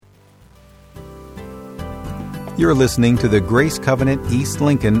You're listening to the Grace Covenant East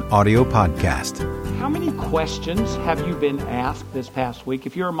Lincoln audio podcast. How many questions have you been asked this past week?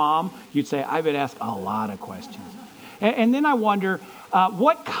 If you're a mom, you'd say, I've been asked a lot of questions. And then I wonder,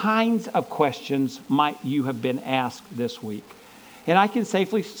 what kinds of questions might you have been asked this week? And I can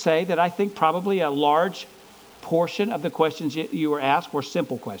safely say that I think probably a large portion of the questions you were asked were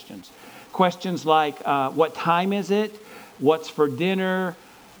simple questions. Questions like, what time is it? What's for dinner?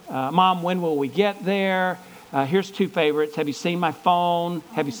 Mom, when will we get there? Here's two favorites. Have you seen my phone?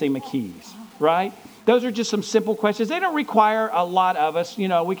 Have you seen my keys? Right? Those are just some simple questions. They don't require a lot of us. You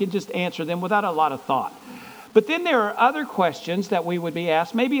know, we can just answer them without a lot of thought. But then there are other questions that we would be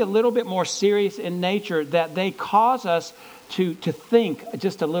asked, maybe a little bit more serious in nature, that they cause us to think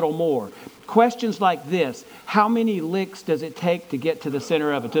just a little more. Questions like this: how many licks does it take to get to the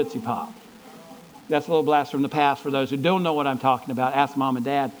center of a Tootsie Pop? That's a little blast from the past for those who don't know what I'm talking about. Ask mom and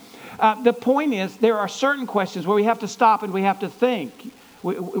dad. The point is, there are certain questions where we have to stop and we have to think.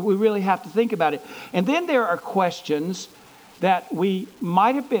 We really have to think about it. And then there are questions that we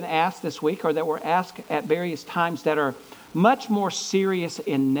might have been asked this week, or that were asked at various times, that are much more serious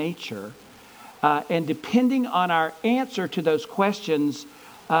in nature. And depending on our answer to those questions,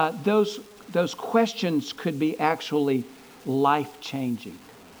 those questions could be actually life-changing.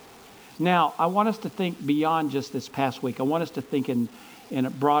 Now, I want us to think beyond just this past week. I want us to think in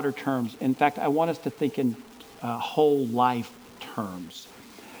broader terms. In fact, I want us to think in whole life terms.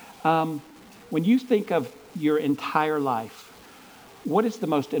 When you think of your entire life, what is the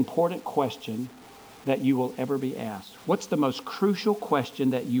most important question that you will ever be asked? What's the most crucial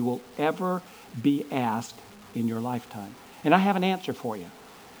question that you will ever be asked in your lifetime? And I have an answer for you.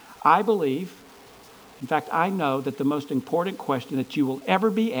 I believe, in fact, I know that the most important question that you will ever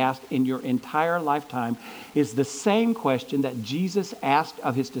be asked in your entire lifetime is the same question that Jesus asked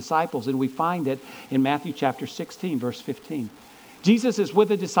of his disciples. And we find it in Matthew chapter 16, verse 15. Jesus is with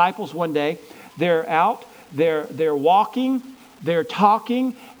the disciples one day. They're out, they're walking, they're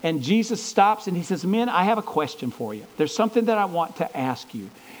talking, and Jesus stops and he says, "Men, I have a question for you. There's something that I want to ask you."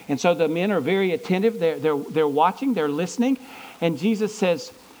 And so the men are very attentive. They're watching, they're listening. And Jesus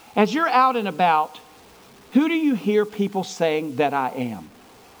says, "As you're out and about, who do you hear people saying that I am?"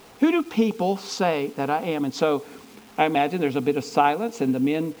 Who do people say that I am? And so I imagine there's a bit of silence, and the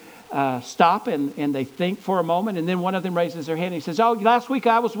men stop and they think for a moment. And then one of them raises their hand and he says, "Oh, last week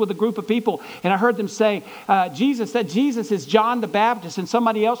I was with a group of people and I heard them say, Jesus is John the Baptist." And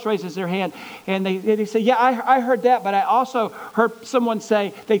somebody else raises their hand and they say, "Yeah, I heard that, but I also heard someone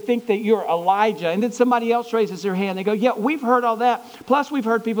say they think that you're Elijah." And then somebody else raises their hand. They go, "Yeah, we've heard all that. Plus we've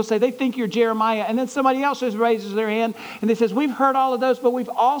heard people say they think you're Jeremiah." And then somebody else raises their hand and they says, "We've heard all of those, but we've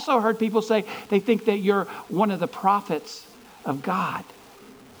also heard people say they think that you're one of the prophets of God."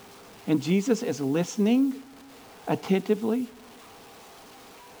 And Jesus is listening attentively.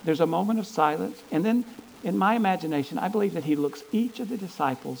 There's a moment of silence. And then, in my imagination, I believe that he looks each of the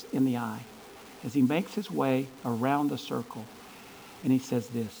disciples in the eye as he makes his way around the circle. And he says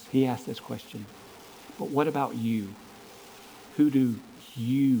this. He asks this question: "But what about you? Who do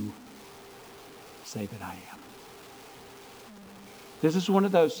you say that I am?" This is one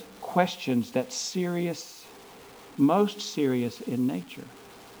of those questions that's serious, most serious in nature.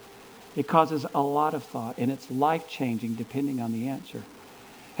 It causes a lot of thought, and it's life-changing depending on the answer.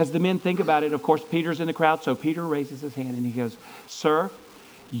 As the men think about it, of course, Peter's in the crowd, so Peter raises his hand and he goes, "Sir,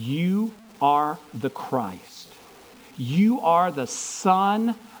 you are the Christ. You are the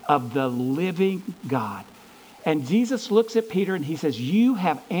Son of the living God." And Jesus looks at Peter and he says, "You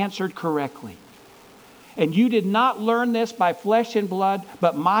have answered correctly. And you did not learn this by flesh and blood,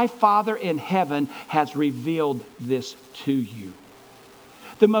 but my Father in heaven has revealed this to you."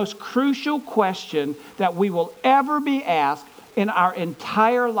 The most crucial question that we will ever be asked in our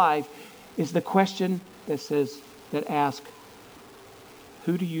entire life is the question that asks,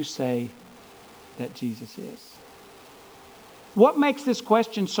 "Who do you say that Jesus is?" What makes this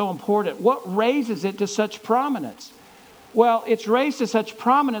question so important? What raises it to such prominence? Well, it's raised to such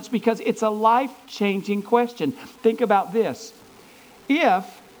prominence because it's a life-changing question. Think about this.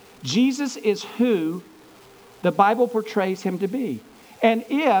 If Jesus is who the Bible portrays him to be, and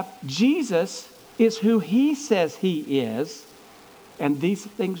if Jesus is who he says he is, and these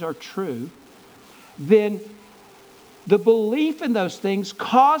things are true, then the belief in those things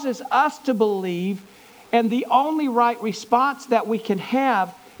causes us to believe, and the only right response that we can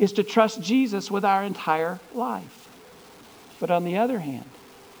have is to trust Jesus with our entire life. But on the other hand,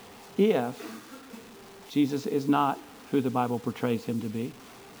 if Jesus is not who the Bible portrays him to be,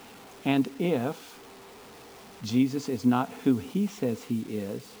 and if Jesus is not who he says he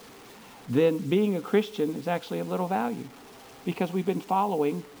is, then being a Christian is actually of little value because we've been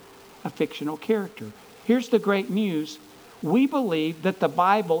following a fictional character. Here's the great news. We believe that the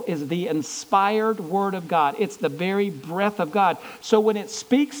Bible is the inspired Word of God. It's the very breath of God. So when it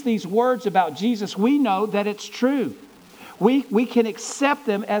speaks these words about Jesus, we know that it's true. We can accept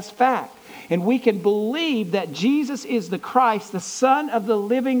them as fact. And we can believe that Jesus is the Christ, the Son of the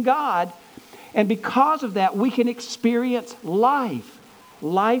living God. And because of that, we can experience life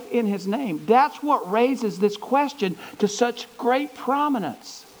in His name. That's what raises this question to such great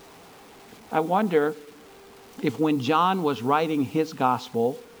prominence. I wonder if when John was writing his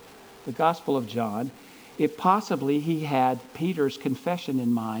gospel, the Gospel of John, if possibly he had Peter's confession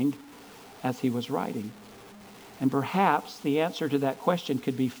in mind as he was writing. And perhaps the answer to that question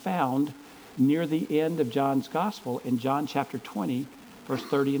could be found near the end of John's gospel in John chapter 20, verse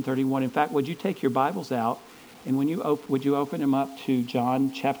 30 and 31. In fact, would you take your Bibles out and would you open them up to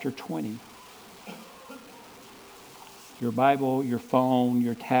John chapter 20? Your Bible, your phone,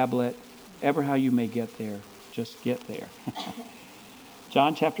 your tablet, ever how you may get there, just get there.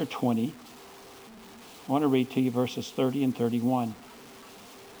 John chapter 20. I want to read to you verses 30 and 31.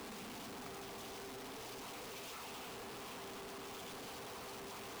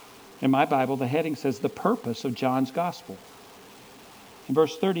 In my Bible, the heading says, the purpose of John's gospel. In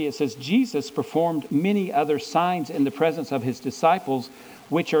verse 30, it says, Jesus performed many other signs in the presence of his disciples,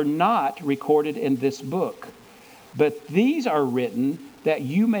 which are not recorded in this book. But these are written that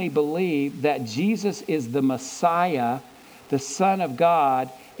you may believe that Jesus is the Messiah, the Son of God,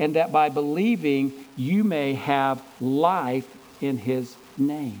 and that by believing you may have life in his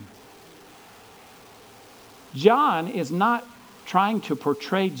name. John is not trying to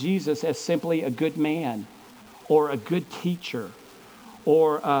portray Jesus as simply a good man or a good teacher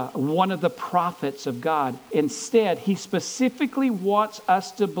or one of the prophets of God. Instead, he specifically wants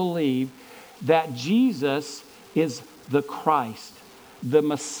us to believe that Jesus is the Christ, the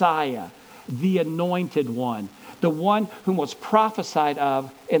Messiah, the anointed one, the one whom was prophesied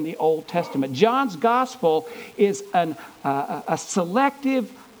of in the Old Testament. John's gospel is a selective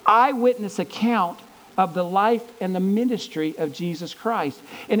eyewitness account of the life and the ministry of Jesus Christ.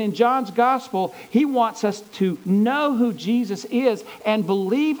 And in John's gospel, he wants us to know who Jesus is and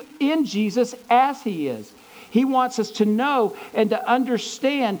believe in Jesus as he is. He wants us to know and to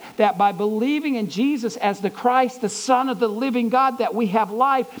understand that by believing in Jesus as the Christ, the Son of the living God, that we have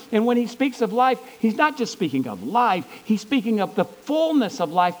life. And when he speaks of life, he's not just speaking of life. He's speaking of the fullness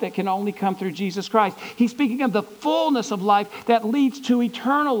of life that can only come through Jesus Christ. He's speaking of the fullness of life that leads to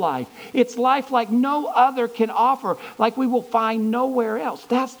eternal life. It's life like no other can offer, like we will find nowhere else.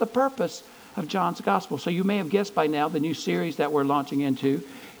 That's the purpose of John's gospel. So you may have guessed by now, the new series that we're launching into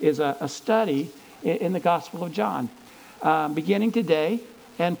is a study in the Gospel of John, beginning today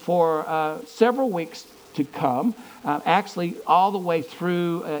and for several weeks to come, actually all the way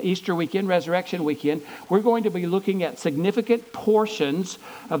through Easter weekend, Resurrection weekend. We're going to be looking at significant portions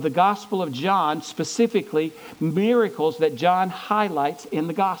of the Gospel of John, specifically miracles that John highlights in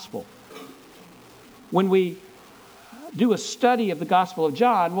the Gospel. When we do a study of the Gospel of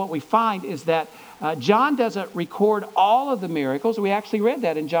John, what we find is that John doesn't record all of the miracles. We actually read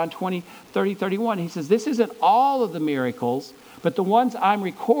that in John 20, 30, 31. He says, this isn't all of the miracles, but the ones I'm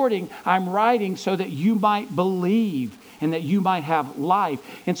recording, I'm writing so that you might believe and that you might have life.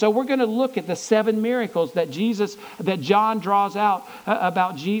 And so we're going to look at the 7 miracles that John draws out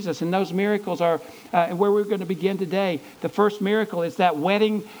about Jesus. And those miracles are where we're going to begin today. The first miracle is that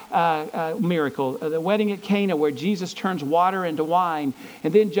wedding miracle, the wedding at Cana, where Jesus turns water into wine.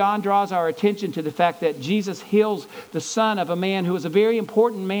 And then John draws our attention to the fact that Jesus heals the son of a man who was a very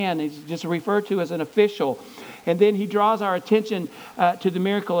important man. He's just referred to as an official. And then he draws our attention to the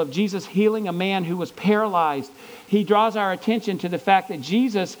miracle of Jesus healing a man who was paralyzed. He draws our attention to the fact that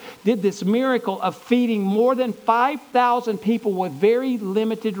Jesus did this miracle of feeding more than 5,000 people with very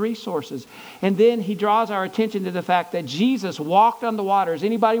limited resources. And then he draws our attention to the fact that Jesus walked on the water. Has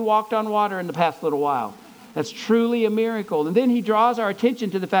anybody walked on water in the past little while? That's truly a miracle. And then he draws our attention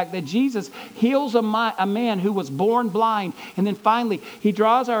to the fact that Jesus heals a man who was born blind. And then finally, he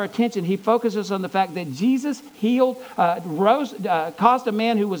draws our attention. He focuses on the fact that Jesus caused a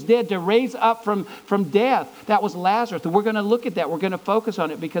man who was dead to raise up from death. That was Lazarus. And we're going to look at that. We're going to focus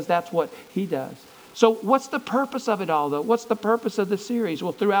on it because that's what he does. So what's the purpose of it all, though? What's the purpose of the series?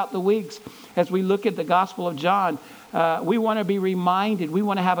 Well, throughout the weeks, as we look at the Gospel of John, we want to be reminded, we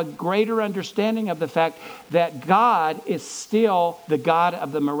want to have a greater understanding of the fact that God is still the God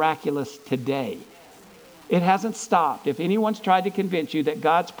of the miraculous today. It hasn't stopped. If anyone's tried to convince you that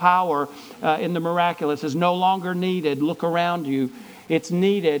God's power in the miraculous is no longer needed, look around you. It's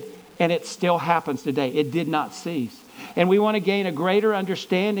needed, And it still happens today. It did not cease. And we want to gain a greater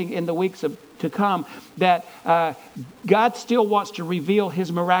understanding in the weeks to come that God still wants to reveal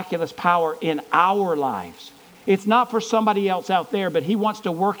his miraculous power in our lives. It's not for somebody else out there, but he wants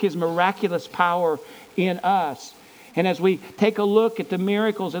to work his miraculous power in us. And as we take a look at the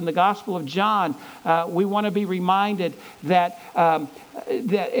miracles in the Gospel of John, we want to be reminded that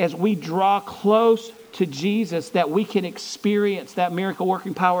as we draw close to Jesus, that we can experience that miracle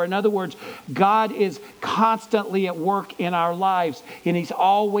working power. In other words, God is constantly at work in our lives, and he's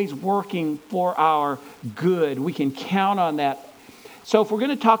always working for our good. We can count on that. So if we're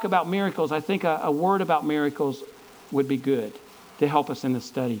going to talk about miracles, I think a word about miracles would be good to help us in this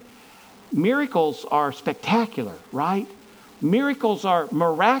study. Miracles are spectacular, right? Miracles are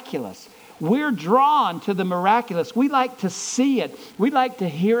miraculous. We're drawn to the miraculous. We like to see it. We like to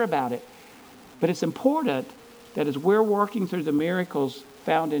hear about it. But it's important that as we're working through the miracles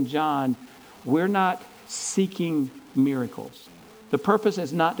found in John, we're not seeking miracles. The purpose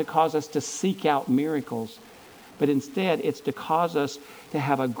is not to cause us to seek out miracles, but instead it's to cause us to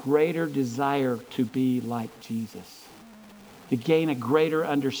have a greater desire to be like Jesus, to gain a greater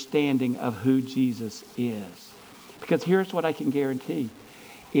understanding of who Jesus is. Because here's what I can guarantee.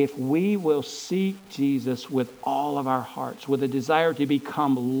 If we will seek Jesus with all of our hearts, with a desire to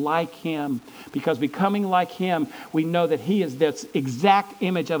become like him, because becoming like him, we know that he is this exact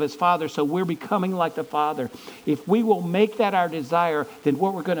image of his Father, so we're becoming like the Father. If we will make that our desire, then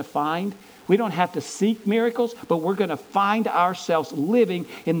what we're going to find, we don't have to seek miracles, but we're going to find ourselves living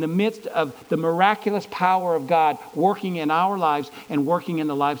in the midst of the miraculous power of God working in our lives and working in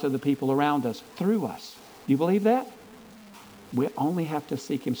the lives of the people around us through us. You believe that? We only have to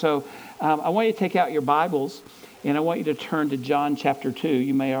seek him. So I want you to take out your Bibles, and I want you to turn to John chapter 2.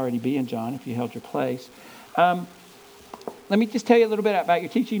 You may already be in John if you held your place. Let me just tell you a little bit about your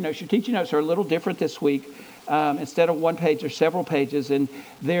teaching notes. Your teaching notes are a little different this week. Instead of one page, there's several pages, and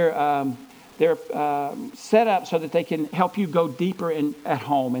they're set up so that they can help you go deeper at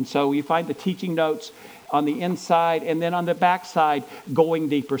home. And so you find the teaching notes on the inside, and then on the back side, going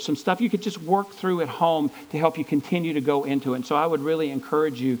deeper. Some stuff you could just work through at home to help you continue to go into it. And so I would really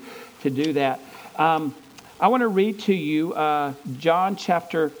encourage you to do that. I want to read to you John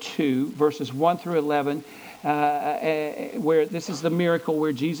chapter 2, verses 1 through 11, where this is the miracle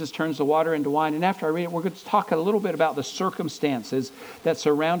where Jesus turns the water into wine. And after I read it, we're going to talk a little bit about the circumstances that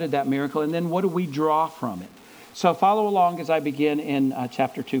surrounded that miracle, and then what do we draw from it. So follow along as I begin in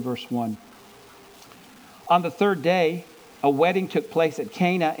chapter 2, verse 1. On the third day, a wedding took place at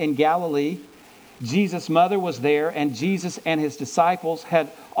Cana in Galilee. Jesus' mother was there, and Jesus and his disciples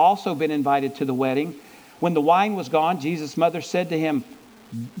had also been invited to the wedding. When the wine was gone, Jesus' mother said to him,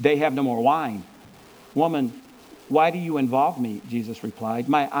 "They have no more wine." "Woman, why do you involve me?" Jesus replied.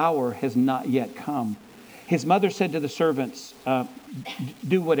 "My hour has not yet come." His mother said to the servants,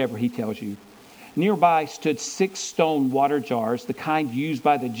 "Do whatever he tells you." Nearby stood 6 stone water jars, the kind used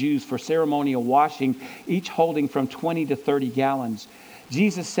by the Jews for ceremonial washing, each holding from 20 to 30 gallons.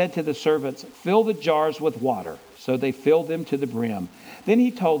 Jesus said to the servants, "Fill the jars with water." So they filled them to the brim. Then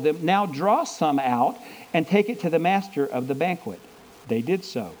he told them, "Now draw some out and take it to the master of the banquet." They did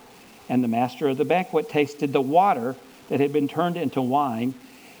so. And the master of the banquet tasted the water that had been turned into wine.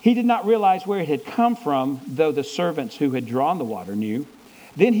 He did not realize where it had come from, though the servants who had drawn the water knew.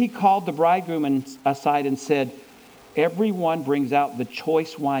 Then he called the bridegroom aside and said, "Everyone brings out the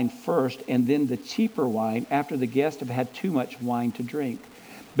choice wine first, and then the cheaper wine after the guests have had too much wine to drink.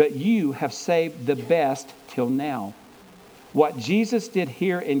 But you have saved the best till now." What Jesus did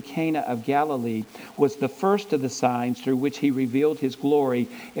here in Cana of Galilee was the first of the signs through which he revealed his glory,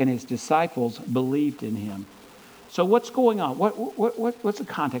 and his disciples believed in him. So what's going on? What's the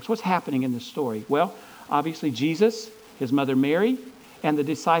context? What's happening in this story? Well, obviously Jesus, his mother Mary, and the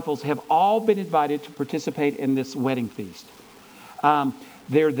disciples have all been invited to participate in this wedding feast.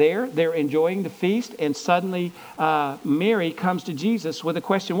 They're there, they're enjoying the feast, and suddenly Mary comes to Jesus with a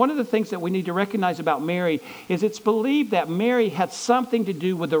question. One of the things that we need to recognize about Mary is it's believed that Mary had something to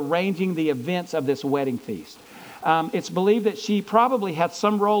do with arranging the events of this wedding feast. It's believed that she probably had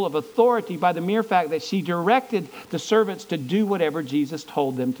some role of authority by the mere fact that she directed the servants to do whatever Jesus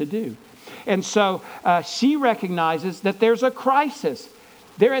told them to do. And so she recognizes that there's a crisis.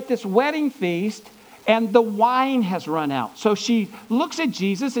 They're at this wedding feast and the wine has run out. So she looks at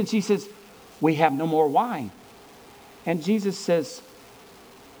Jesus and she says, "We have no more wine." And Jesus says,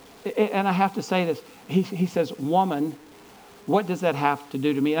 and I have to say this, he says, "Woman, what does that have to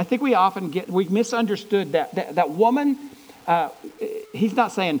do to me?" And I think we misunderstood that woman. He's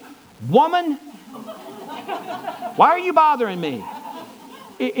not saying, "Woman, why are you bothering me?"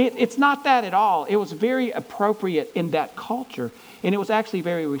 It's not that at all. It was very appropriate in that culture. And it was actually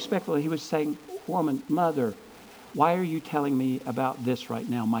very respectful. He was saying, woman, mother, why are you telling me about this right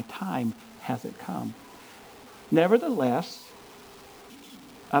now? My time hasn't come. Nevertheless,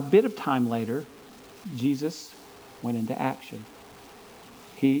 a bit of time later, Jesus went into action.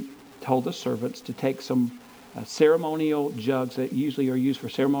 He told the servants to take some ceremonial jugs that usually are used for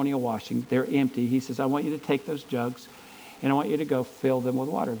ceremonial washing. They're empty. He says, I want you to take those jugs and I want you to go fill them with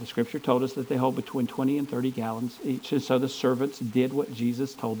water. The scripture told us that they hold between 20 and 30 gallons each. And so the servants did what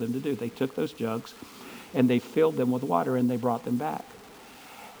Jesus told them to do. They took those jugs and they filled them with water and they brought them back.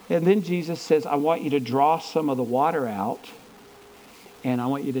 And then Jesus says, I want you to draw some of the water out and I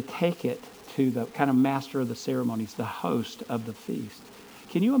want you to take it to the kind of master of the ceremonies, the host of the feast.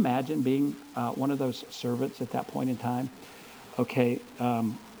 Can you imagine being one of those servants at that point in time? Okay,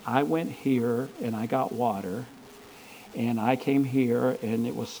 I went here and I got water. And I came here and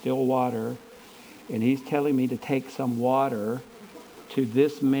it was still water. And he's telling me to take some water to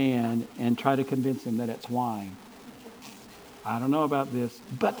this man and try to convince him that it's wine. I don't know about this,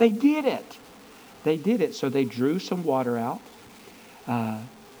 but they did it. They did it. So they drew some water out,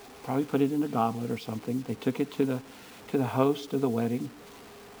 probably put it in a goblet or something. They took it to the host of the wedding,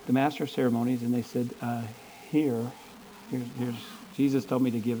 the master of ceremonies, and they said, here's Jesus told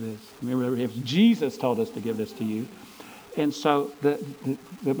me to give this. Remember, if Jesus told us to give this to you. And so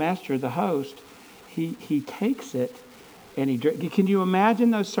the master, the host, he takes it and he drinks. Can you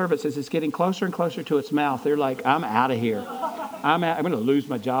imagine those servants as it's getting closer and closer to its mouth? They're like, I'm out of here. I'm going to lose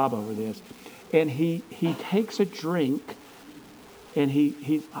my job over this. And he takes a drink and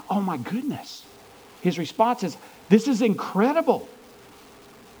he's, oh my goodness. His response is, this is incredible.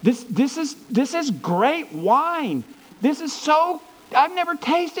 This is great wine. This is so, I've never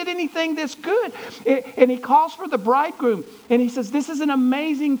tasted anything this good. And he calls for the bridegroom and he says, this is an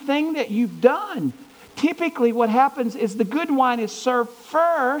amazing thing that you've done. Typically what happens is the good wine is served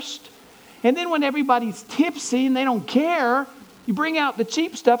first. And then when everybody's tipsy and they don't care, you bring out the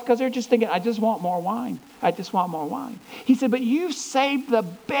cheap stuff because they're just thinking, I just want more wine. I just want more wine. He said, but you've saved the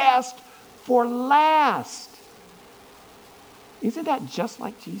best for last. Isn't that just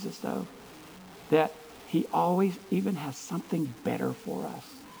like Jesus though? That he always even has something better for us.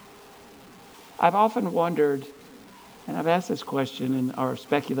 I've often wondered, and I've asked this question or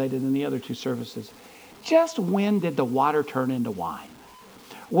speculated in the other two services, just when did the water turn into wine?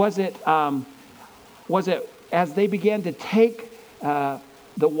 Was it as they began to take the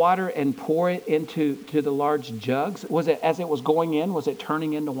water and pour it into the large jugs? Was it as it was going in? Was it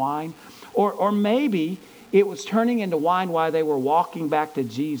turning into wine? Or maybe it was turning into wine while they were walking back to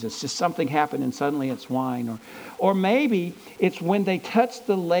Jesus. Just something happened and suddenly it's wine. Or maybe it's when they touched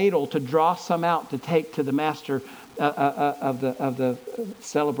the ladle to draw some out to take to the master of the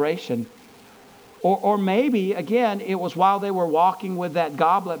celebration. Or maybe, again, it was while they were walking with that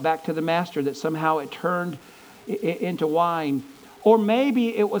goblet back to the master that somehow it turned into wine. Or maybe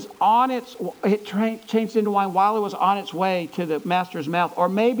it changed into wine while it was on its way to the master's mouth. Or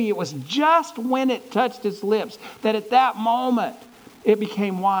maybe it was just when it touched his lips that at that moment it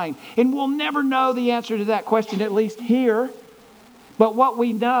became wine. And we'll never know the answer to that question, at least here. But what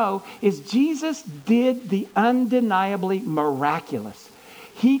we know is Jesus did the undeniably miraculous.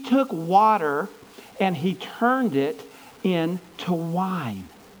 He took water and he turned it into wine.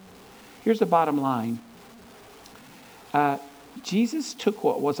 Here's the bottom line. Jesus took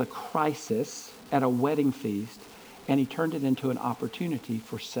what was a crisis at a wedding feast and he turned it into an opportunity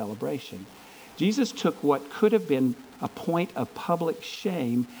for celebration. Jesus took what could have been a point of public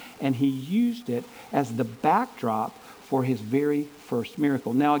shame and he used it as the backdrop for his very first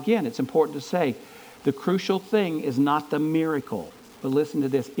miracle. Now again, it's important to say the crucial thing is not the miracle, but listen to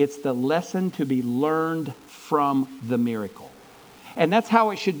this. It's the lesson to be learned from the miracle. And that's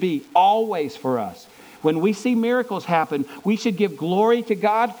how it should be always for us. When we see miracles happen, we should give glory to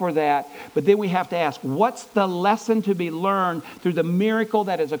God for that. But then we have to ask, what's the lesson to be learned through the miracle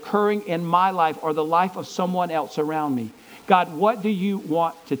that is occurring in my life or the life of someone else around me? God, what do you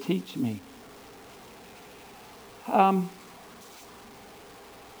want to teach me?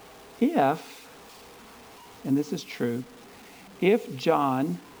 If, and this is true, if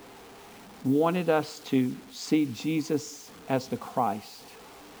John wanted us to see Jesus as the Christ,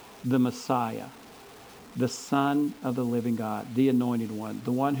 the Messiah, the Son of the living God, the Anointed One,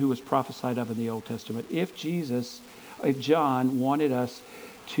 the one who was prophesied of in the Old Testament. If John wanted us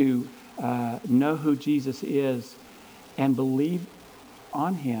to know who Jesus is and believe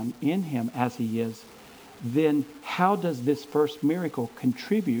on him, in him as he is, then how does this first miracle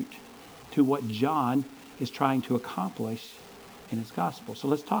contribute to what John is trying to accomplish in his gospel. So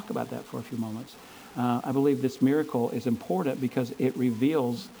let's talk about that for a few moments. I believe this miracle is important because it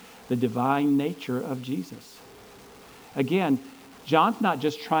reveals the divine nature of Jesus. Again, John's not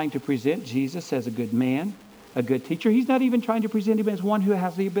just trying to present Jesus as a good man, a good teacher. He's not even trying to present him as one who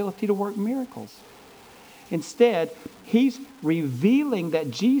has the ability to work miracles. Instead, he's revealing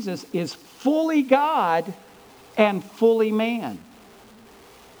that Jesus is fully God and fully man.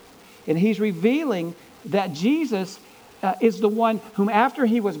 And he's revealing that Jesus is the one whom, after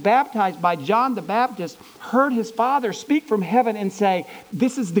he was baptized by John the Baptist, heard his Father speak from heaven and say,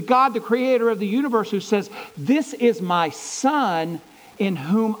 this is the God, the creator of the universe, who says, this is my Son in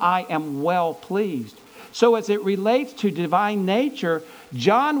whom I am well pleased. So as it relates to divine nature,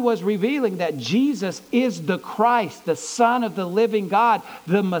 John was revealing that Jesus is the Christ, the Son of the living God,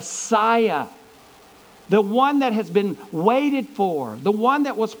 the Messiah, the one that has been waited for, the one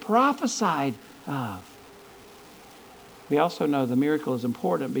that was prophesied of. We also know the miracle is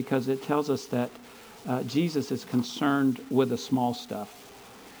important because it tells us that Jesus is concerned with the small stuff.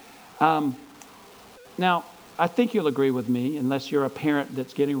 Now, I think you'll agree with me, unless you're a parent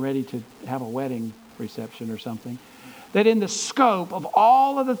that's getting ready to have a wedding reception or something, that in the scope of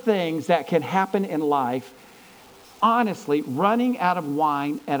all of the things that can happen in life, honestly, running out of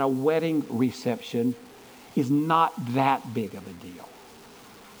wine at a wedding reception is not that big of a deal.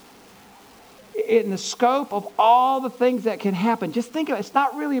 In the scope of all the things that can happen, just think of it, it's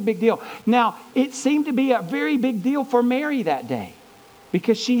not really a big deal. Now, it seemed to be a very big deal for Mary that day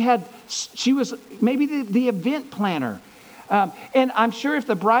because she was maybe the event planner. And I'm sure if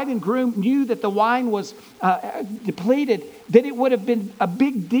the bride and groom knew that the wine was depleted, that it would have been a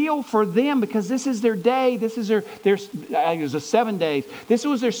big deal for them because this is their day. This is it was a 7 days. This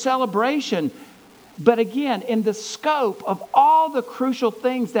was their celebration. But again, in the scope of all the crucial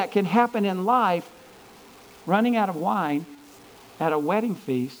things that can happen in life, running out of wine at a wedding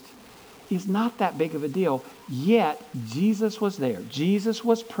feast is not that big of a deal. Yet, Jesus was there. Jesus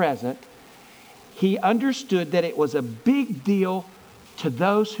was present. He understood that it was a big deal to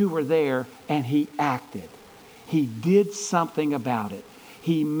those who were there, and he acted. He did something about it.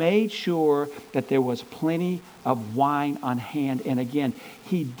 He made sure that there was plenty of wine on hand. And again,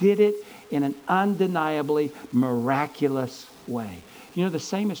 he did it in an undeniably miraculous way. You know, the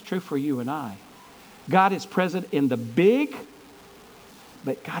same is true for you and I. God is present in the big,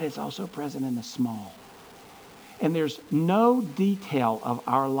 but God is also present in the small. And there's no detail of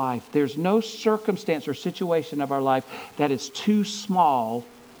our life, there's no circumstance or situation of our life that is too small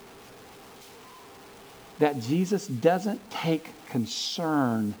that Jesus doesn't take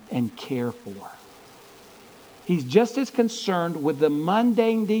concern and care for. He's just as concerned with the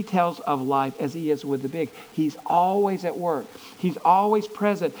mundane details of life as he is with the big. He's always at work. He's always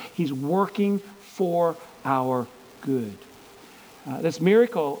present. He's working for our good. This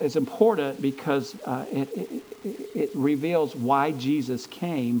miracle is important because it reveals why Jesus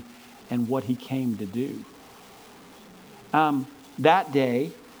came and what he came to do. That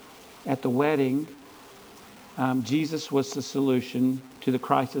day at the wedding, Jesus was the solution to the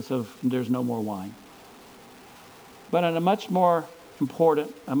crisis of there's no more wine. But on a much more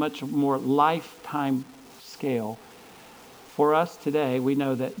important, a much more lifetime scale, for us today, we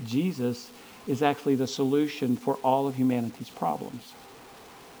know that Jesus is actually the solution for all of humanity's problems.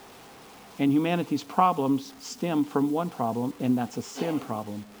 And humanity's problems stem from one problem, and that's a sin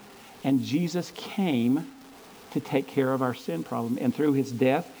problem. And Jesus came to take care of our sin problem. And through his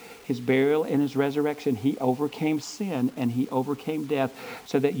death, his burial, and his resurrection, he overcame sin and he overcame death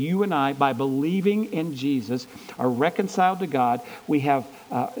so that you and I, by believing in Jesus, are reconciled to God. We have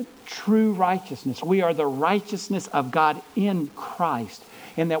true righteousness. We are the righteousness of God in Christ.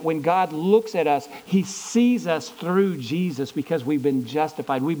 And that when God looks at us, he sees us through Jesus because we've been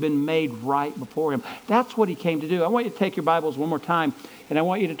justified. We've been made right before him. That's what he came to do. I want you to take your Bibles one more time, and I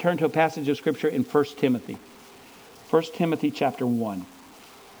want you to turn to a passage of Scripture in 1 Timothy. 1 Timothy chapter 1.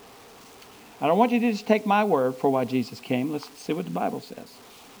 I don't want you to just take my word for why Jesus came. Let's see what the Bible says.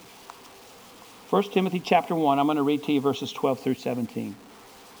 1 Timothy chapter 1, I'm going to read to you verses 12 through 17.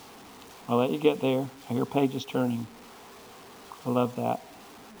 I'll let you get there. I hear pages turning. I love that.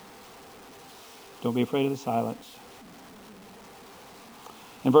 Don't be afraid of the silence.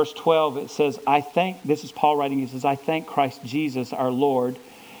 In verse 12, it says, this is Paul writing, he says, I thank Christ Jesus our Lord,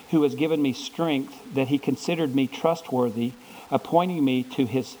 who has given me strength, that he considered me trustworthy, appointing me to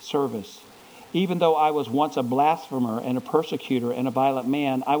his service. Even though I was once a blasphemer and a persecutor and a violent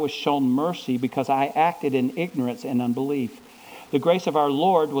man, I was shown mercy because I acted in ignorance and unbelief. The grace of our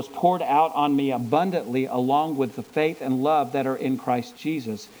Lord was poured out on me abundantly along with the faith and love that are in Christ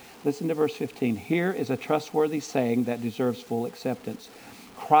Jesus. Listen to verse 15. Here is a trustworthy saying that deserves full acceptance.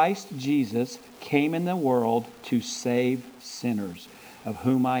 Christ Jesus came in the world to save sinners, of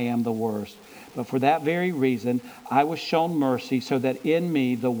whom I am the worst. But for that very reason, I was shown mercy so that in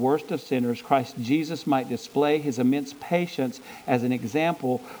me, the worst of sinners, Christ Jesus might display his immense patience as an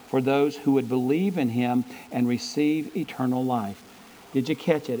example for those who would believe in him and receive eternal life. Did you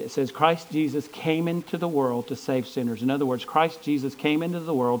catch it? It says Christ Jesus came into the world to save sinners. In other words, Christ Jesus came into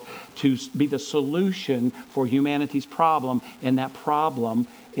the world to be the solution for humanity's problem, and that problem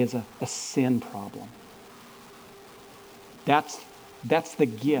is a sin problem. That's the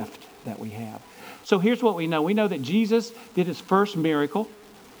gift that we have. So here's what we know. We know that Jesus did his first miracle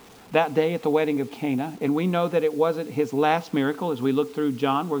that day at the wedding of Cana. And we know that it wasn't his last miracle. As we look through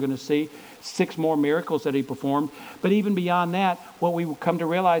John, we're going to see 6 more miracles that he performed. But even beyond that, what we will come to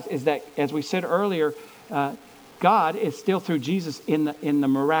realize is that, as we said earlier, God is still through Jesus in the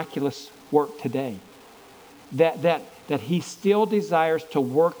miraculous work today. That he still desires to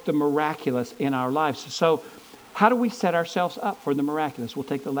work the miraculous in our lives. So how do we set ourselves up for the miraculous? We'll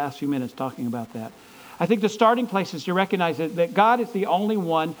take the last few minutes talking about that. I think the starting place is to recognize that God is the only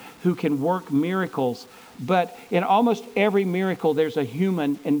one who can work miracles. But in almost every miracle, there's a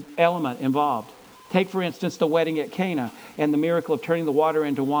human element involved. Take, for instance, the wedding at Cana and the miracle of turning the water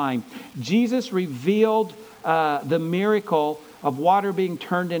into wine. Jesus revealed the miracle of water being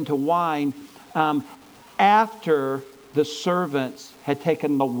turned into wine after the servants had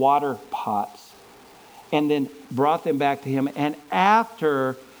taken the water pots and then brought them back to him, and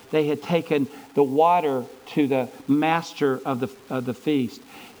after they had taken the water to the master of the feast.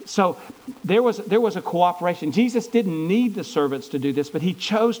 So there was a cooperation. Jesus didn't need the servants to do this, but he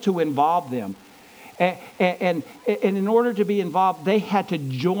chose to involve them. And in order to be involved, they had to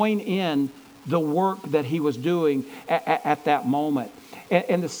join in the work that he was doing at that moment.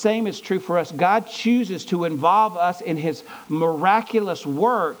 And the same is true for us. God chooses to involve us in his miraculous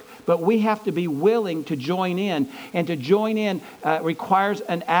work, but we have to be willing to join in. And to join in requires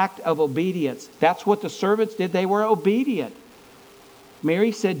an act of obedience. That's what the servants did. They were obedient.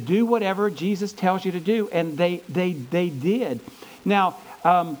 Mary said, do whatever Jesus tells you to do. And they did. Now,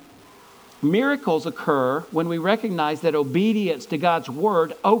 miracles occur when we recognize that obedience to God's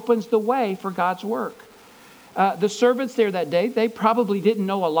word opens the way for God's work. The servants there that day, they probably didn't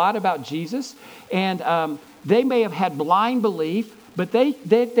know a lot about Jesus. And they may have had blind belief. But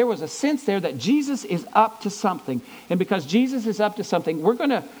there was a sense there that Jesus is up to something. And because Jesus is up to something,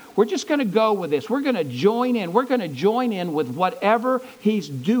 we're just going to go with this. We're going to join in. We're going to join in with whatever he's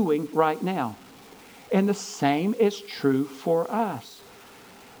doing right now. And the same is true for us.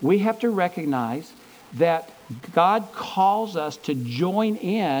 We have to recognize that God calls us to join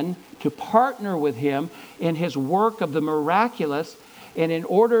in, to partner with him in his work of the miraculous. And in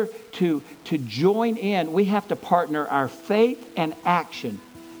order to join in, we have to partner our faith and action.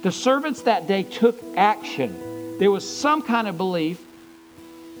 The servants that day took action. There was some kind of belief,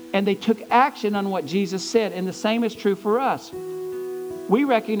 and they took action on what Jesus said. And the same is true for us. We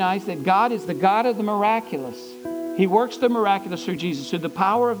recognize that God is the God of the miraculous. He works the miraculous through Jesus, through the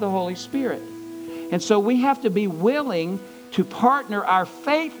power of the Holy Spirit. And so we have to be willing to partner our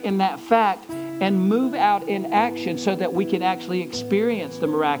faith in that fact and move out in action so that we can actually experience the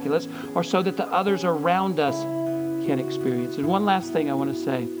miraculous, or so that the others around us can experience. And one last thing I want to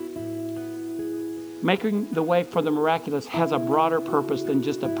say. Making the way for the miraculous has a broader purpose than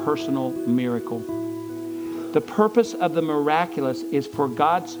just a personal miracle. The purpose of the miraculous is for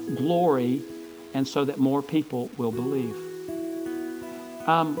God's glory and so that more people will believe.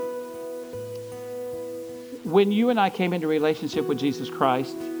 When you and I came into relationship with Jesus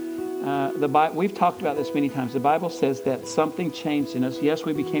Christ, we've talked about this many times. The Bible says that something changed in us. Yes,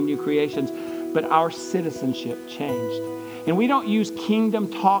 we became new creations, but our citizenship changed. And we don't use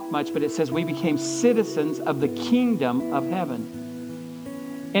kingdom talk much, but it says we became citizens of the kingdom of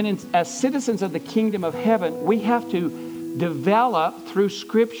heaven. And as citizens of the kingdom of heaven, we have to develop through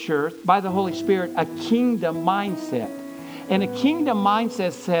Scripture, by the Holy Spirit, a kingdom mindset. And a kingdom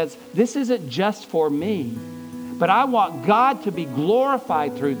mindset says, this isn't just for me, but I want God to be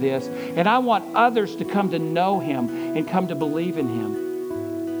glorified through this, and I want others to come to know him and come to believe in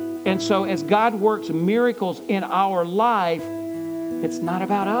him. And so as God works miracles in our life, it's not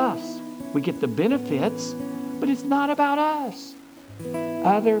about us. We get the benefits, but it's not about us.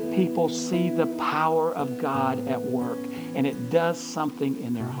 Other people see the power of God at work, and it does something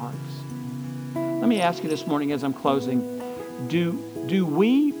in their hearts. Let me ask you this morning as I'm closing, do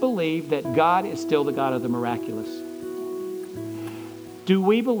we believe that God is still the God of the miraculous? Do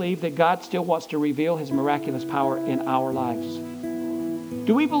we believe that God still wants to reveal his miraculous power in our lives?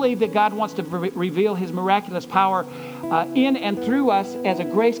 Do we believe that God wants to reveal His miraculous power in and through us as a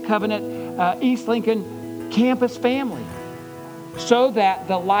Grace Covenant East Lincoln campus family, so that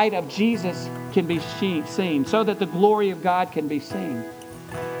the light of Jesus can be seen, so that the glory of God can be seen?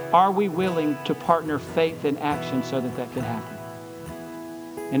 Are we willing to partner faith and action so that that can happen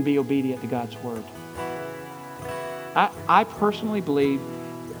and be obedient to God's Word? I personally believe,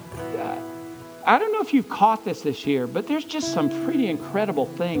 I don't know if you've caught this year, but there's just some pretty incredible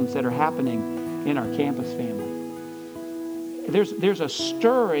things that are happening in our campus family. There's a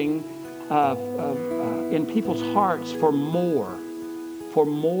stirring in people's hearts for more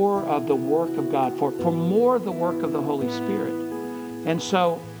of the work of God, for more of the work of the Holy Spirit. And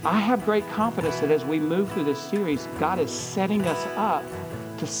so I have great confidence that as we move through this series, God is setting us up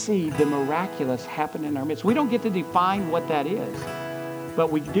to see the miraculous happen in our midst. We don't get to define what that is, but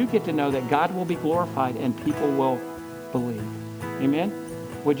we do get to know that God will be glorified and people will believe. Amen?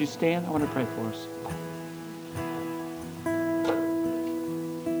 Would you stand? I want to pray for us.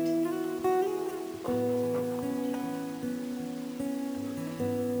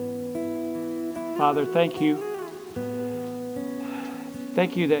 Father, thank you.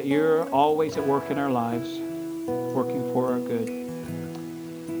 Thank you that you're always at work in our lives, working for our good.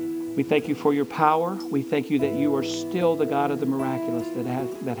 We thank you for your power. We thank you that you are still the God of the miraculous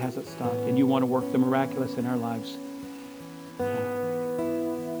that hasn't stopped, and you want to work the miraculous in our lives.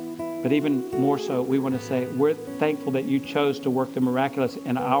 But even more so, we want to say we're thankful that you chose to work the miraculous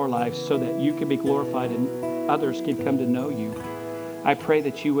in our lives so that you can be glorified and others can come to know you. I pray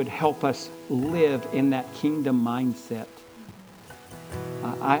that you would help us live in that kingdom mindset.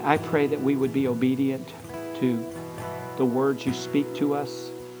 I pray that we would be obedient to the words you speak to us,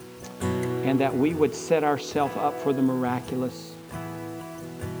 and that we would set ourselves up for the miraculous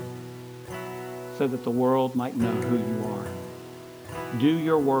so that the world might know who you are. Do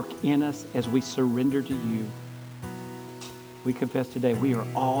your work in us as we surrender to you. We confess today we are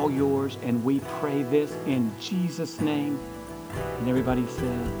all yours, and we pray this in Jesus' name. And everybody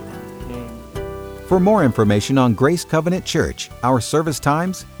said, amen. For more information on Grace Covenant Church, our service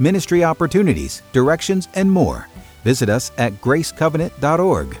times, ministry opportunities, directions, and more, visit us at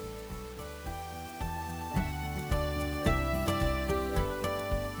gracecovenant.org.